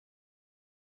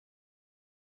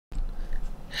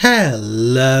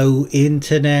Hello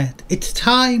Internet, it's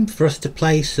time for us to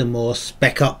play some more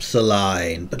Spec Ops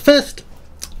Align. But first,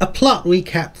 a plot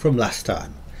recap from last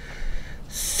time.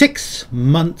 6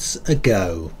 months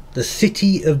ago, the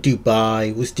city of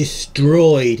Dubai was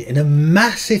destroyed in a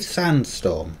massive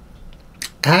sandstorm.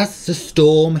 As the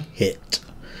storm hit,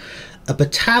 a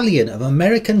battalion of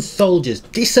American soldiers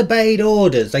disobeyed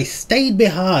orders. They stayed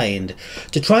behind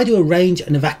to try to arrange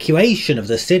an evacuation of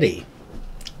the city.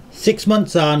 6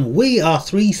 months on, we are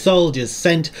 3 soldiers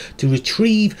sent to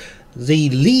retrieve the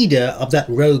leader of that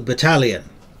rogue battalion.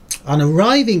 On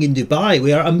arriving in Dubai,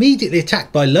 we are immediately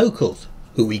attacked by locals,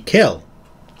 who we kill.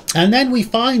 And then we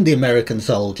find the American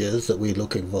soldiers that we're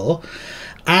looking for,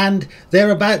 and they're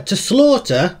about to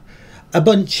slaughter a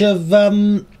bunch of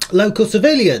local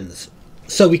civilians.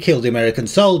 So we kill the American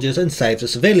soldiers and save the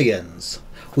civilians.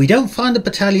 We don't find the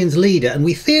battalion's leader, and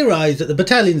we theorise that the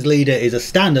battalion's leader is a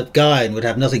stand-up guy and would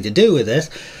have nothing to do with this.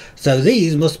 So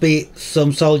these must be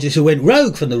some soldiers who went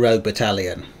rogue from the rogue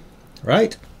battalion,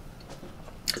 right?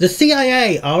 The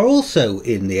CIA are also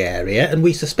in the area, and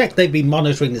we suspect they've been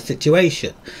monitoring the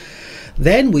situation.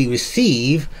 Then we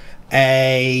receive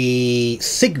a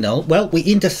signal. Well, we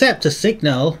intercept a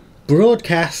signal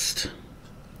broadcast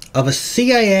of a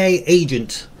CIA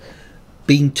agent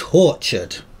being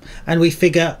tortured. And we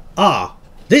figure,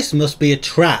 this must be a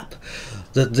trap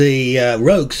that the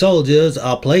rogue soldiers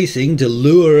are placing to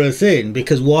lure us in,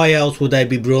 because why else would they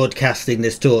be broadcasting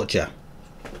this torture?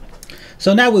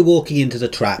 So now we're walking into the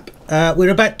trap.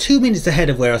 We're about 2 minutes ahead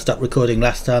of where I stopped recording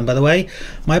last time, by the way.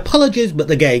 My apologies, but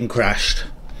the game crashed.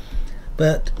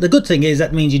 But the good thing is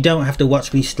that means you don't have to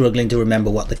watch me struggling to remember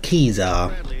what the keys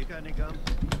are.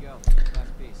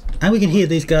 And we can hear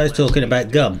these guys talking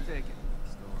about gum.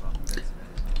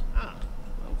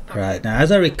 Right, now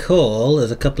as I recall,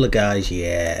 there's a couple of guys,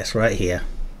 yes, right here.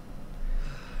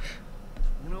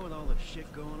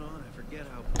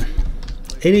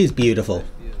 It is beautiful.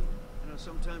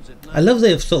 I love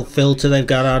the sort of filter they've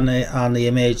got on the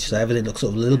image, so everything looks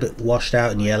sort of a little bit washed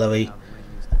out and yellowy.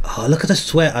 Oh, look at the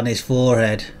sweat on his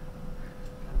forehead.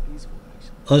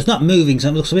 Oh, it's not moving, so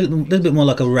it looks a little bit more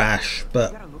like a rash,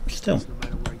 but still,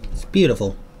 it's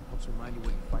beautiful.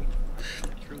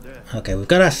 Okay, we've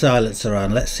got our silencer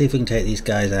on. Let's see if we can take these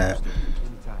guys out.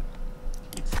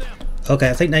 Okay,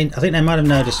 I think they might have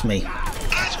noticed me.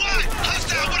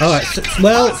 Alright,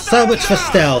 well, so much for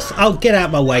stealth. Oh, get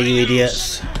out my way, you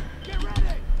idiots.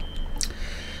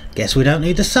 Guess we don't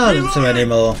need the silencer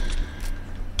anymore.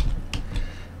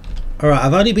 Alright,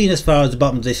 I've only been as far as the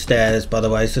bottom of this stairs, by the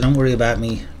way, so don't worry about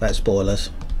spoilers.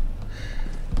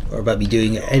 Or about me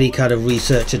doing any kind of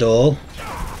research at all.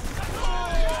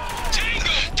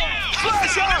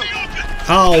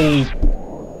 Oh,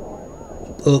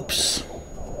 oops.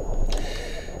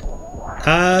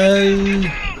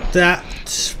 That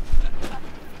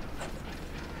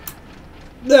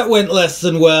went less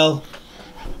than well.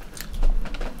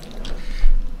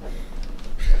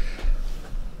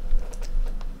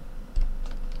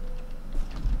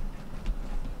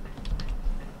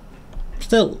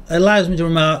 Still allows me to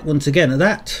remark once again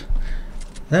that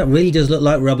really does look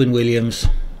like Robin Williams.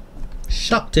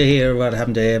 Shocked to hear what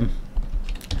happened to him.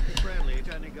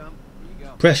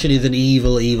 Depression is an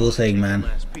evil thing, man.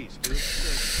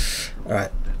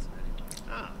 Alright.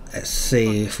 Let's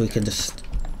see if we can just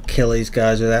kill these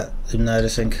guys without them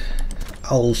noticing.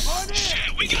 Oh, shit,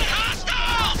 we got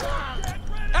hostiles!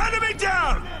 Enemy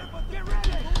down!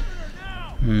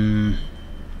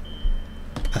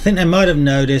 I think they might have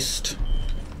noticed.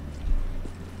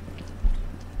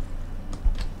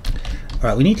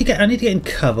 Alright, I need to get in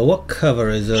cover. What cover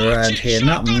is there around here?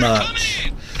 Not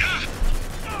much.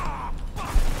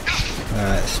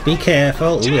 Alright, be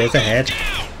careful. Ooh, there's a head.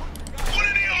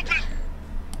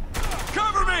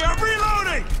 Cover me, I'm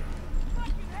reloading.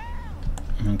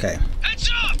 Okay.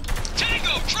 Heads up!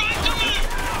 Tango trying to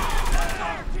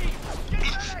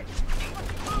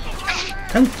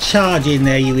move. Don't charge in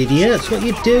there, you idiots. What are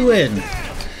you doing?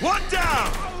 One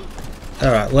down.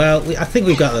 Alright, well, I think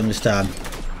we've got them this time.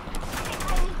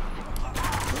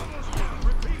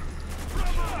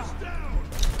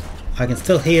 I can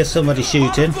still hear somebody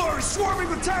shooting.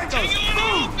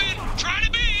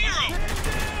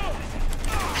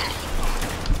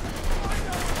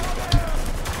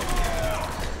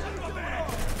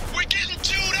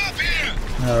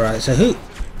 Alright, so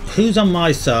who's on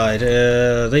my side?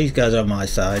 These guys are on my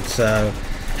side, so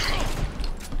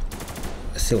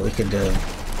let's see what we can do.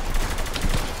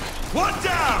 One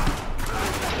down.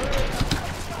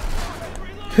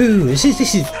 Who this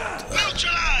is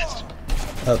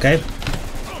okay.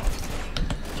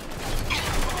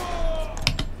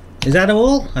 Is that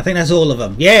all? I think that's all of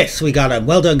them. Yes, we got them.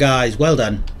 Well done, guys. Well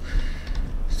done.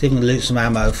 See if we can loot some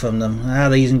ammo from them. Ah,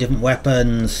 they're using different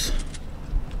weapons.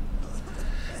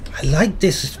 I like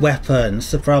this weapon.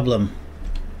 That's the problem.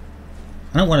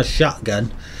 I don't want a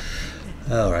shotgun.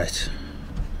 Alright.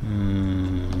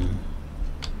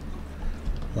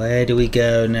 Where do we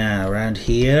go now? Around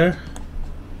here?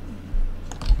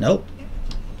 Nope.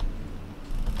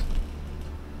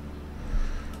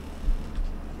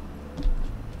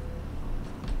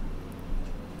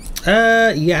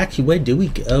 Yeah, actually, where do we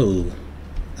go?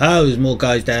 Oh, there's more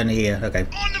guys down here. Okay.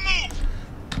 On the move.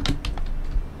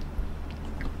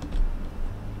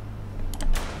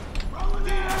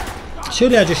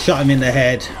 Surely I just shot him in the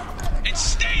head. And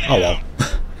stay Oh down. well.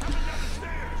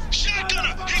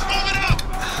 Shotgunner, he's moving up.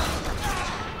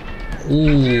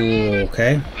 Ooh,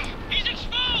 okay. He's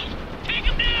exposed. Take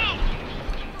him down.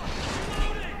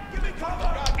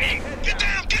 Get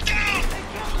down, get down.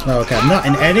 Okay, I'm not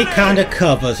in any kind of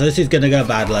cover, so this is going to go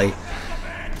badly.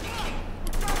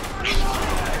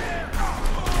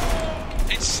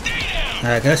 And stay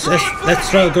down. Okay, let's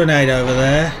throw a grenade over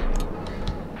there.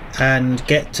 And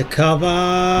get to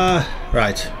cover.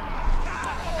 Right.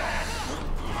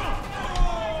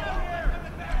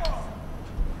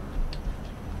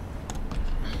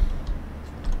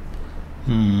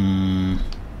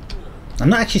 I'm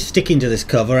not actually sticking to this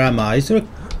cover, am I? Is there a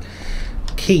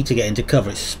key to get into cover?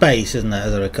 It's space, isn't it,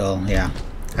 as I recall? Yeah,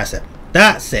 that's it.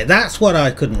 That's it. That's what I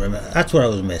couldn't remember. That's what I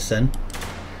was missing.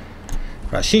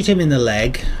 Right, shoot him in the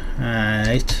leg.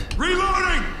 Right.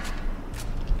 Reloading.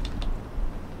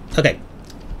 Okay.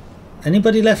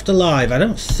 Anybody left alive? I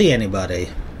don't see anybody.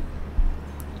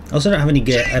 I also don't have any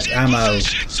ammo.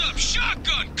 Heads up,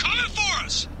 shotgun coming for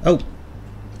us. Oh,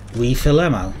 refill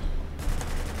ammo.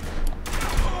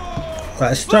 Right,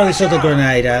 let's throw this other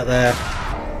grenade out there.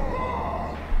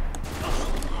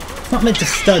 It's not meant to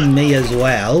stun me as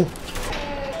well.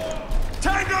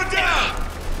 Tango down.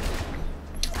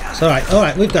 It's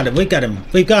alright, we've got him,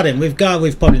 we've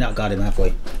probably not got him, have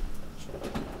we?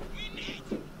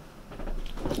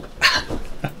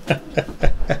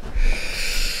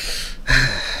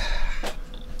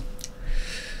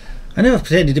 I never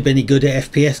pretended to be any good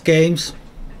at FPS games.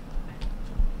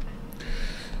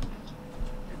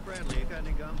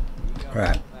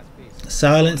 Right,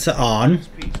 silencer on.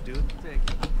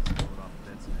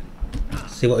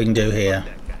 See what we can do here.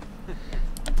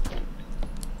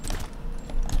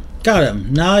 Got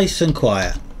him, nice and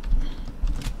quiet.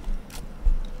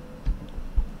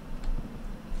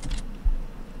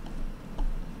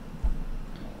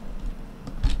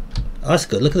 Oh, that's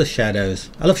good. Look at the shadows.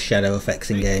 I love shadow effects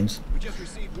in games. We just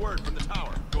received word from the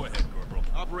tower. Go ahead, Corporal.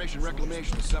 Operation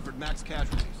Reclamation has suffered max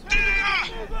casualties.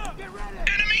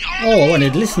 Oh, I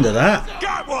wanted to listen to that.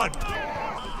 Got one.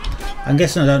 I'm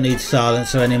guessing I don't need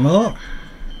silencer anymore.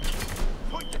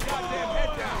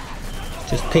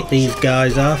 Just pick these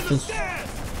guys off.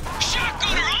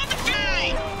 Shotgunner on the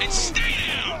field. And stay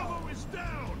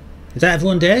down. Is that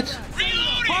everyone dead?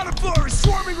 Reloading. Bottom floor is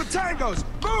swarming with tangos.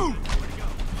 Move!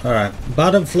 Alright,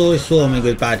 bottom floor is swarming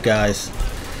with bad guys.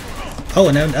 Oh,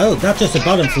 no, not just the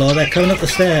bottom floor, they're coming up the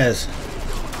stairs.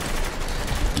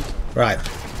 Right.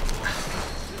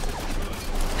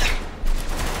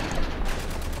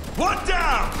 One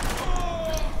down.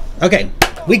 Okay,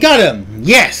 we got him!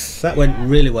 Yes! That went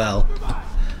really well.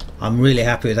 I'm really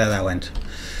happy with how that went.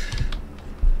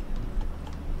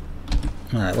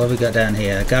 Alright, what have we got down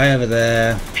here? A guy over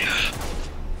there.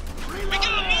 We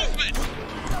got movement.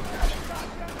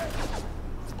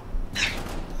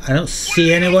 I don't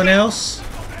see anyone else.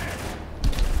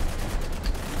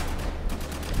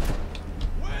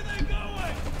 Where they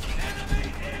going?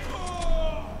 Enemy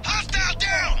hostile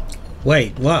down.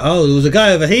 Wait, what? Oh, there was a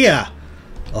guy over here.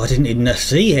 Oh, I didn't even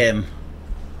see him.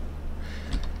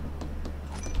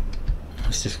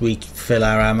 Let's just refill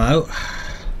our ammo.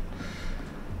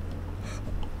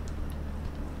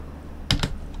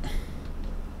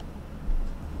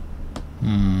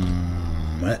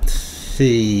 Let's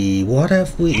see. What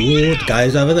have we? Oh, the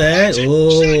guy's over there.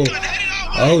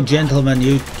 Oh, gentlemen,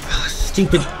 you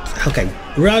stupid. Okay,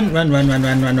 run.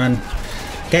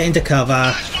 Get into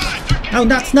cover. Oh,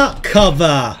 that's not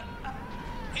cover.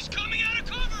 He's coming out of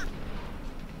cover.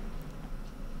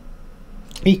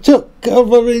 He took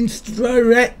cover in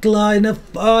direct line of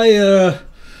fire.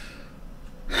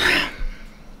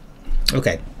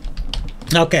 Okay.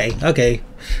 I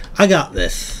got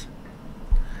this.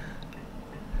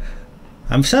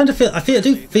 I'm starting to feel. I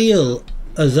do feel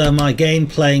as though my game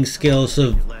playing skills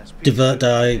have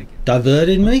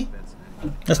diverted me.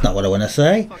 That's not what I want to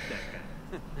say.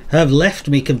 Have left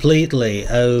me completely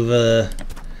over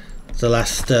the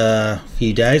last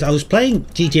few days. I was playing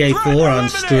GTA 4 on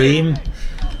stream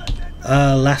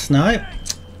last night,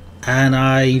 and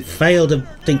I failed, I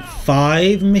think,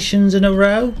 5 missions in a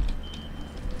row.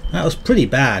 That was pretty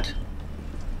bad.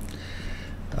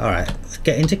 Alright, let's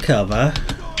get into cover.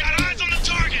 Got eyes on the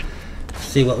target.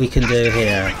 See what we can do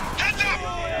here. Heads up.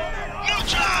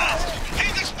 Neutralized.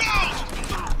 He's exposed.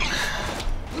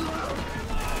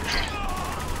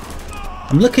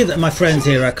 I'm lucky that my friends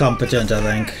here are competent, I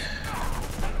think.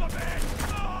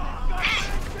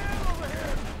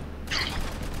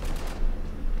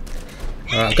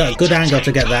 Alright, I've got a good angle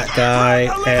to get that guy,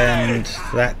 and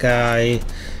that guy,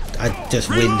 I just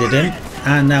winded him,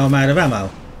 and now I'm out of ammo.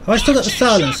 Have I still got the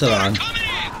silencer on?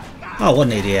 Oh, what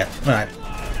an idiot. Right.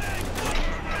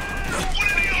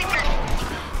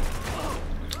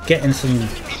 Taking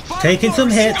some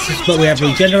hits, but we have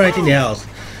regenerating health.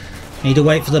 Need to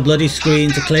wait for the bloody screen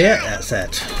to clear. That's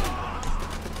it.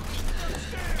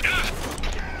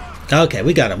 Okay,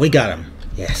 we got him.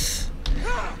 Yes.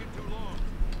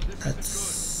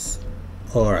 That's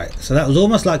alright. So that was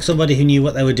almost like somebody who knew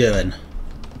what they were doing.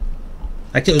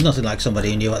 Actually, it was nothing like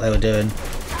somebody who knew what they were doing.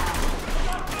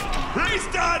 He's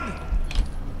done.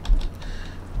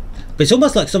 But it's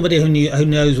almost like somebody who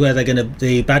knows where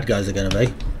the bad guys are gonna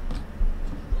be.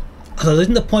 So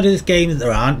isn't the point of this game that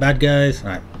there aren't bad guys?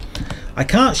 Right. I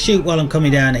can't shoot while I'm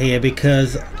coming down here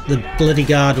because the bloody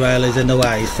guardrail is in the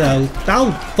way. So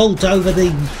I'll vault over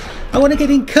the... I want to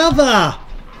get in cover!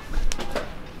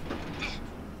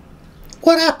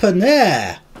 What happened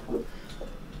there?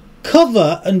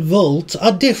 Cover and vault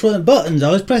are different buttons.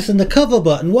 I was pressing the cover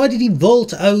button. Why did he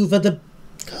vault over the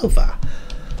cover?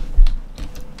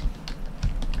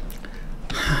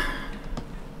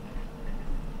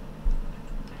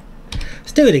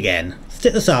 Let's do it again.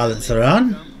 Stick the silencer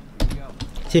on.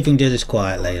 See if we can do this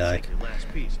quietly, like.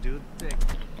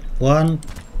 1,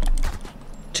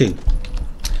 2.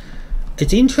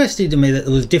 It's interesting to me that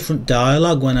there was different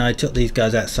dialogue when I took these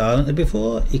guys out silently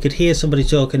before. You could hear somebody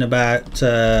talking about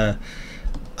an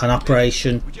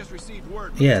operation. We just received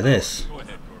word from Yeah, the this. tower. Go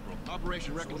ahead, Corporal.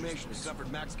 Operation Reclamation has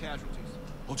suffered max casualties.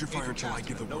 Hold your fire until I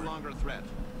give the no word. longer a threat.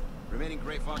 Remaining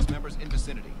Grey Fox members in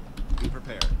vicinity. Be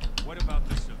prepared. What about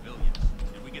the civilians?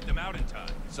 Did we get them out in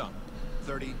time? Some.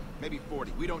 30, maybe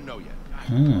 40. We don't know yet.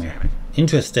 Damn it.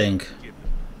 Interesting. Give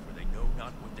them, for they know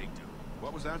not what they do.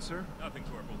 What was that, sir? Nothing,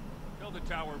 Corporal. Tell the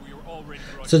tower we were already...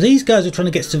 So these guys are trying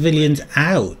to get civilians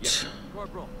out.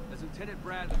 Corporal, as Lieutenant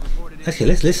Bradley reported in... Actually,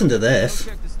 let's listen to this.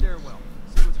 Check the stairwell.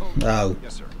 See what's holding. Oh,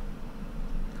 Yes, sir.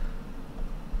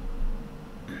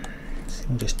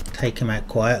 we'll just take him out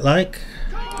quiet like.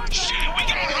 Shit, we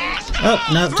got lost! Oh,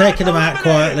 no, taking them out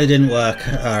quietly didn't work.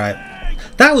 Alright.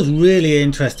 That was really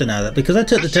interesting now, that because I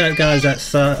took the guys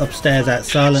upstairs out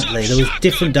silently, there was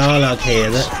different dialogue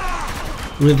here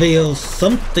that reveals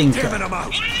something.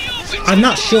 I'm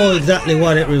not sure exactly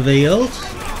what it revealed.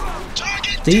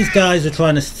 These guys are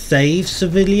trying to save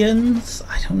civilians?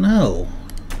 I don't know.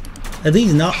 Are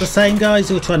these not the same guys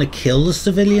who were trying to kill the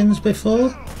civilians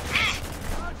before?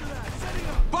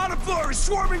 Bottom floor is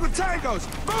swarming with tangos!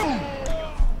 Boom!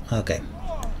 Okay.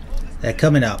 They're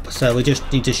coming up, so we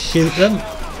just need to shoot them.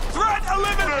 Threat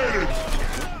eliminated!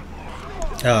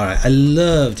 Alright, I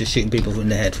love just shooting people in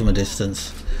the head from a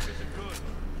distance.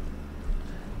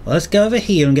 Well, let's go over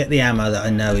here and get the ammo that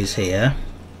I know is here.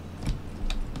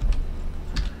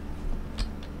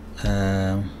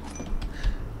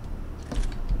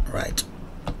 Right.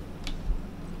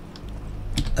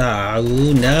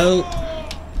 Oh, no.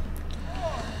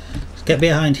 Let's get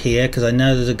behind here because I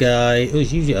know there's a guy.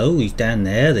 Who's usually, oh, he's down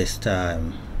there this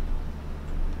time.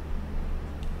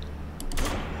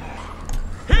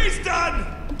 He's done!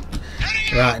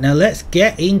 Right, now let's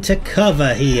get into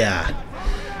cover here.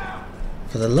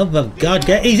 For the love of God,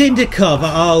 he's into cover.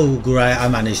 Oh, great, I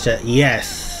managed it.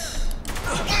 Yes.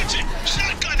 Watch it!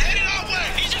 Shotgun headed our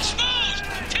way! He's exposed!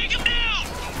 Take him down!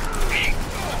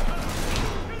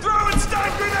 Throw and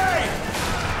stun grenade!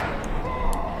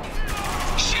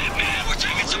 Shit, man, we're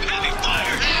taking some heavy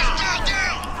fire!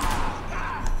 Down!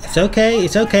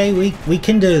 It's okay, we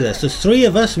can do this. There's 3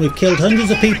 of us and we've killed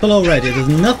hundreds of people already. There's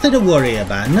nothing to worry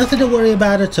about. Nothing to worry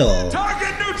about at all.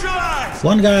 Target neutralized!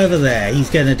 One guy over there, he's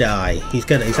gonna die. He's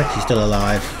actually still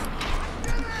alive.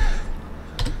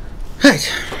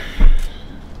 Right.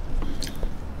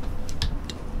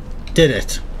 Did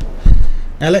it.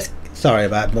 Now sorry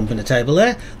about bumping the table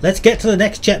there. Let's get to the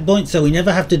next checkpoint so we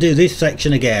never have to do this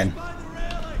section again.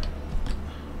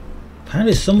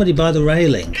 Apparently there's somebody by the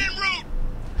railing. En route!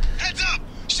 Heads up!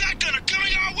 Shotgunner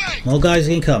coming our way! More guys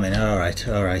incoming.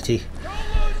 Alrighty.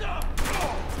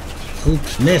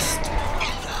 Oops, missed.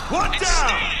 One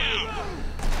down! down.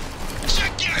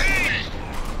 Check your head.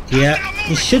 Yeah,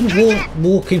 you shouldn't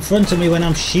walk in front of me when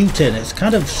I'm shooting. It's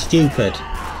kind of stupid.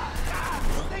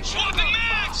 Swapping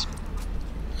mags.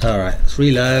 Alright, let's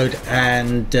reload.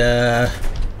 And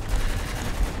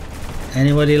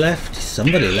anybody left?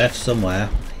 Somebody left somewhere.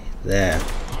 There,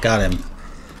 got him.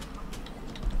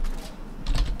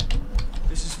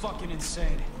 This is fucking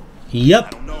insane. Yep. I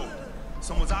don't know.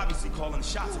 Someone's obviously calling the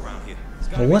shots around here.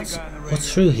 Well,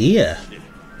 what's through here?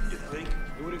 You think?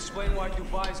 It would explain why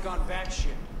Dubai's gone batshit.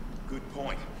 Good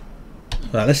point.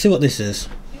 Right, let's see what this is.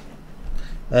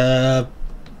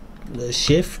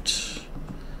 Shift.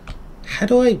 How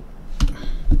do I...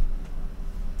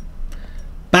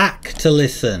 Back to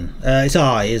listen. It's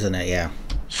I, isn't it? Yeah.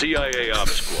 CIA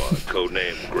Ops Squad,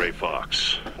 codenamed Gray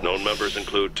Fox. Known members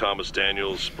include Thomas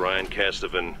Daniels, Brian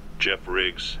Castovan, Jeff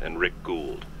Riggs, and Rick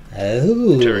Gould.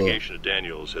 Oh. Interrogation of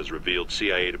Daniels has revealed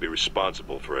CIA to be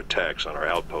responsible for attacks on our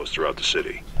outposts throughout the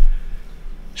city.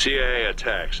 CIA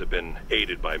attacks have been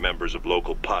aided by members of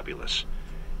local populace,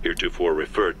 heretofore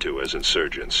referred to as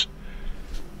insurgents.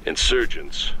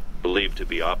 Insurgents believed to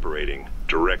be operating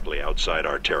directly outside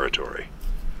our territory.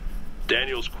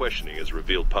 Daniels' questioning has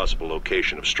revealed possible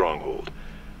location of stronghold.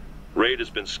 Raid has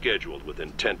been scheduled with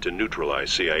intent to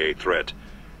neutralize CIA threat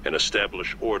and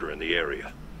establish order in the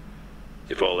area.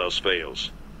 If all else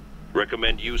fails,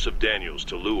 recommend use of Daniels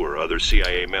to lure other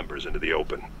CIA members into the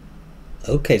open.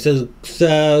 Okay, so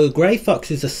Grey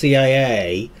Fox is the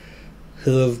CIA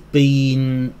who have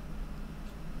been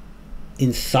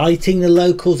inciting the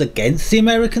locals against the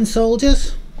American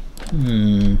soldiers?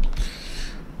 I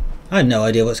have no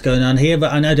idea what's going on here,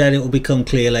 but I know that it will become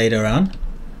clear later on.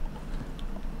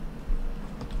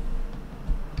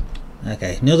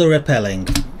 Okay, another repelling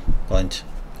point.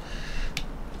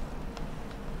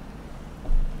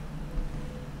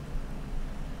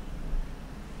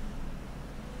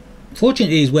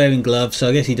 Fortunately he's wearing gloves, so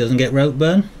I guess he doesn't get rope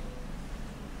burn.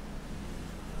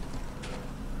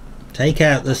 Take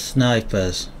out the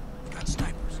snipers. Got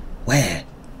snipers. Where?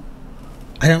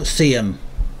 I don't see them.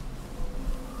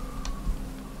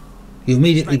 You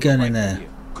immediately gone in there.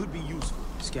 Could be useful.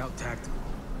 Scout tactical.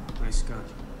 Nice gun.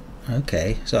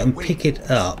 Okay, so I can pick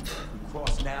it up. We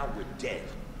cross now, we're dead.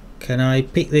 Can I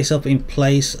pick this up in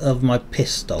place of my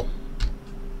pistol?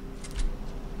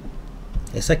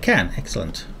 Yes, I can.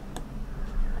 Excellent.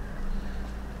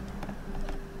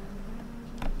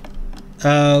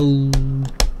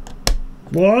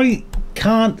 Why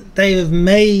can't they have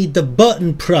made the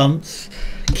button prompts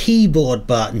keyboard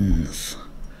buttons?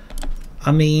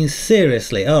 I mean,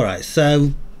 seriously. Alright,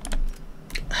 so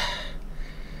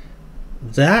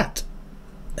that,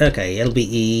 okay, it'll be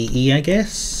E, I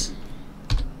guess.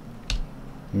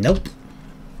 Nope.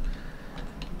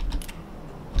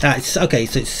 It's okay,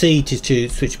 so it's C to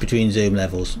switch between zoom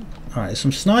levels. Alright,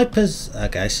 some snipers.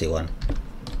 Okay, I see one.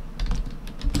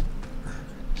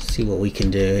 See what we can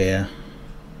do here.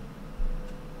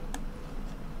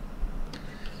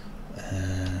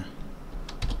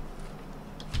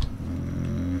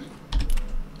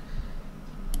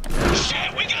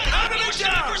 Shit, we got hot more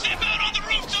snipers inbound on the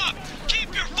rooftop.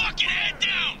 Keep your fucking head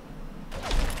down.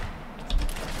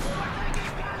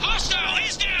 Hostile,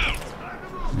 he's down.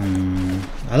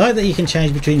 I like that you can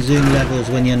change between zoom levels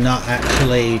when you're not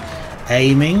actually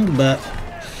aiming, but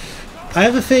I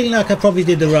have a feeling like I probably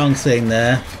did the wrong thing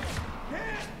there.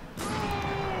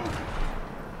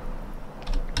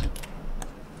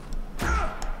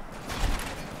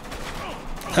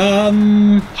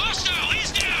 Hostile,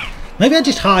 he's down. Maybe I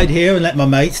just hide here and let my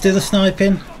mates do the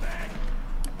sniping.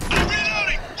 I'm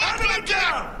reloading. Lock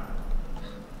down.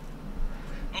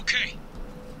 Okay,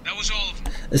 that was all of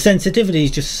them. The sensitivity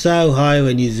is just so high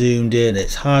when you zoomed in,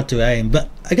 it's hard to aim. But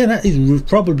again, that is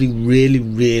probably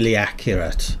really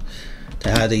accurate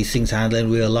to how these things handle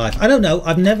in real life. I don't know,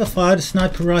 I've never fired a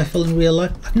sniper rifle in real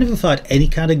life. I've never fired any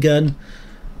kind of gun.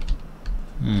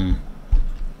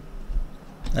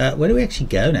 Where do we actually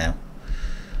go now?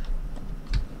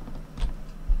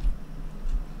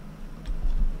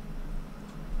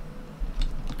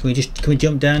 Can we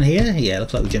jump down here? Yeah,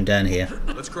 looks like we jump down here.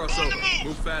 Let's cross over.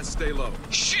 Move fast, stay low.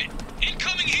 Shit,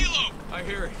 incoming helo. I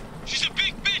hear it. She's a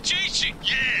big bitch, ain't she?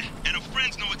 Yeah, and her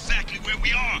friends know exactly where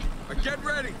we are. Get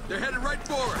ready. They're headed right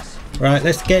for us. Right,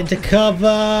 let's get into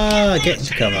cover. Get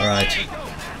into cover, right.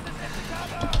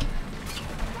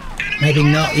 Maybe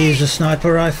not use a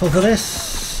sniper rifle for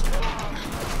this.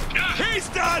 He's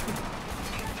done!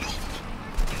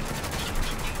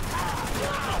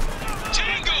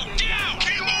 Tango, down!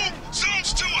 Can't move!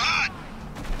 Zone's too hot!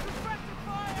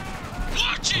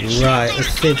 Watch it! Right,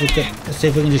 let's see if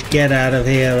we can just get out of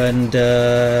here and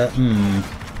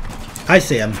I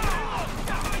see him.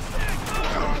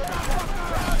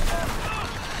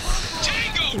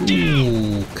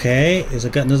 Okay, there's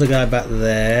another guy back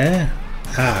there.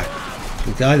 Ah,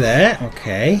 the guy there.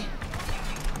 Okay.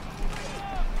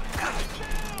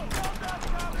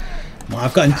 Well,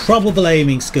 I've got improbable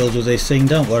aiming skills with this thing.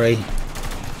 Don't worry.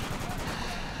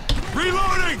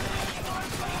 Reloading!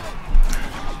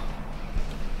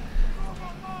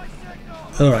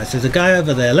 Alright, so there's a guy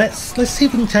over there. Let's see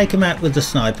if we can take him out with the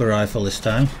sniper rifle this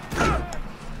time.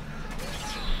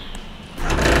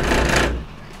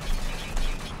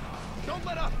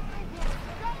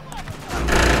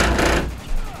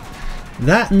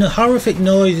 That horrific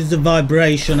noise is the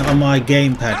vibration on my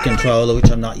gamepad controller, which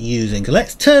I'm not using. So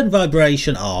let's turn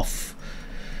vibration off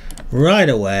right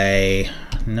away.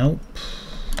 Nope.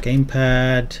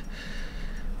 Gamepad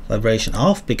vibration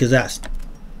off, because that's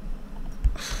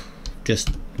just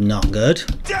not good.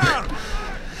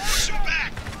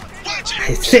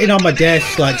 It's sitting on my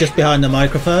desk, like just behind the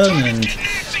microphone, and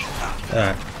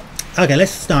alright. Okay,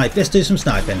 let's snipe. Let's do some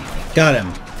sniping. Got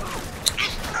him.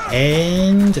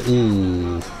 And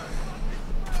ooh.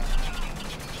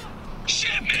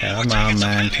 Come on,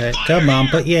 man. Come on,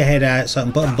 put your head out so I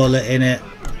can put a bullet in it.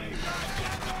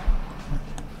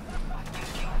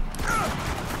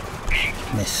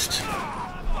 Missed.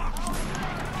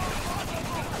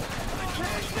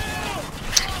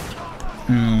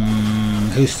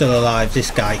 Who's still alive?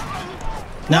 This guy.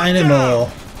 Not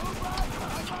anymore.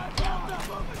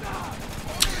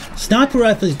 Sniper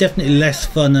rifle is definitely less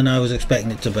fun than I was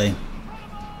expecting it to be.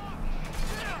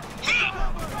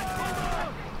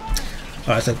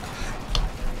 Alright, so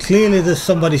clearly there's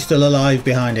somebody still alive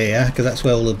behind here, because that's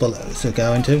where all the bullets are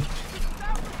going to.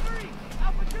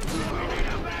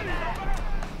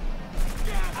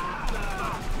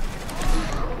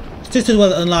 It's just as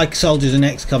well, unlike soldiers in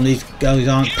XCOM, these guys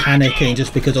aren't panicking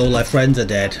just because all their friends are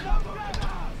dead.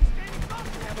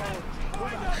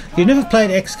 You've never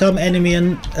played XCOM Enemy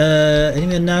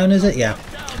Unknown, is it? Yeah.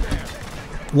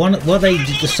 What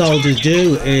the soldiers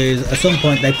do is at some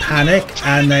point they panic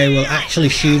and they will actually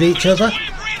shoot each other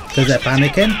because they're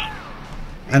panicking,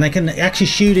 and they can actually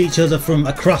shoot each other from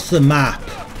across the map.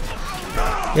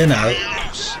 You know,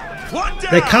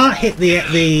 they can't hit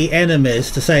the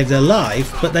enemies to save their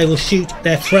life, but they will shoot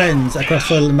their friends across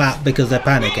the map because they're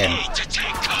panicking.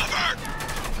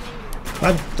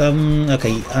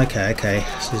 Okay.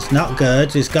 So it's not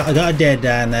good. I got a dead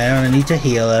down there, and I need to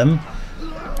heal him.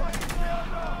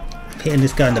 I'm hitting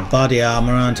this guy in the body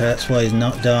armor, aren't I? That's why he's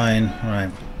not dying.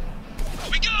 Right.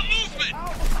 We got movement.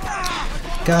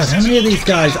 God, how many of these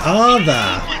guys are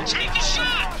there? Take the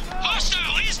shot.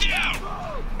 Hostile, he's down.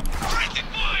 Breaking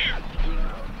fire.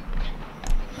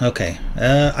 Okay.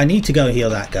 I need to go and heal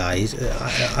that guy.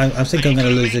 I think I'm going to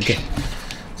lose the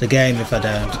game if I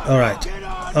don't. All right.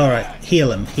 Alright,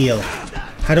 heal him, heal.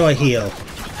 How do I heal?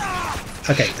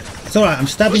 Okay, it's alright, I'm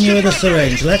stabbing you with a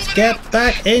syringe. Let's get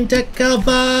back into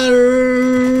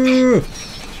cover!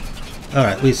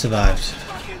 Alright, we survived.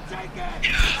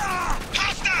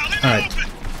 Alright.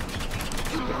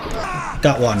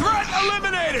 Got one.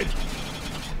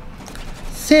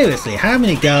 Seriously, how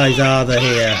many guys are there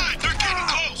here?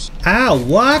 Ow,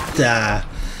 what the?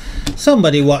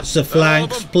 Somebody watch the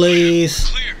flanks, please.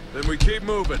 Then we keep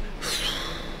moving.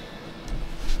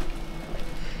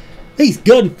 These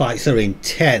gunfights are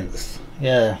intense.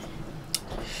 Yeah.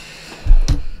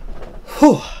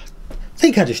 Whew. I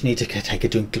think I just need to take a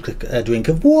drink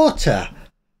of water.